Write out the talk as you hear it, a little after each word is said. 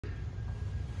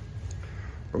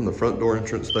from the front door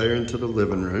entrance there into the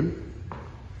living room.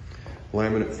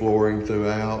 Laminate flooring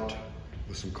throughout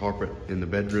with some carpet in the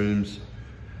bedrooms,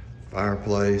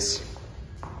 fireplace.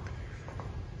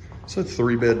 So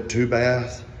 3-bed,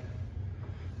 2-bath.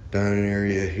 Dining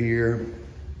area here.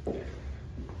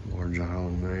 Large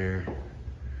island there.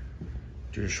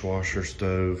 Dishwasher,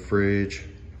 stove, fridge.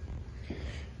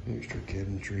 Extra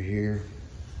cabinetry here.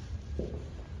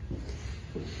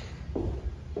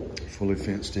 Fully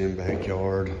fenced in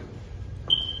backyard.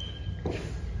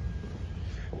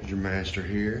 There's your master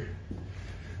here.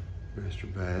 Master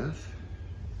bath.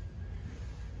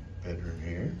 Bedroom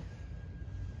here.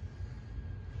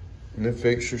 And then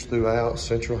fixtures throughout,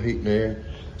 central heat and air.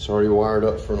 It's already wired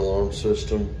up for an alarm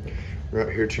system. Right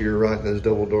here to your right, those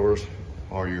double doors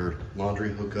are your laundry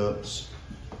hookups.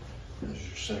 There's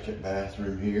your second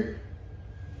bathroom here.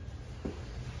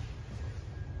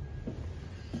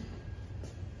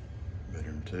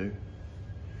 Bedroom 2.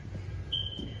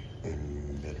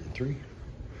 And bedroom 3.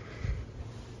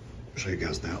 Show you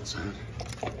guys the outside.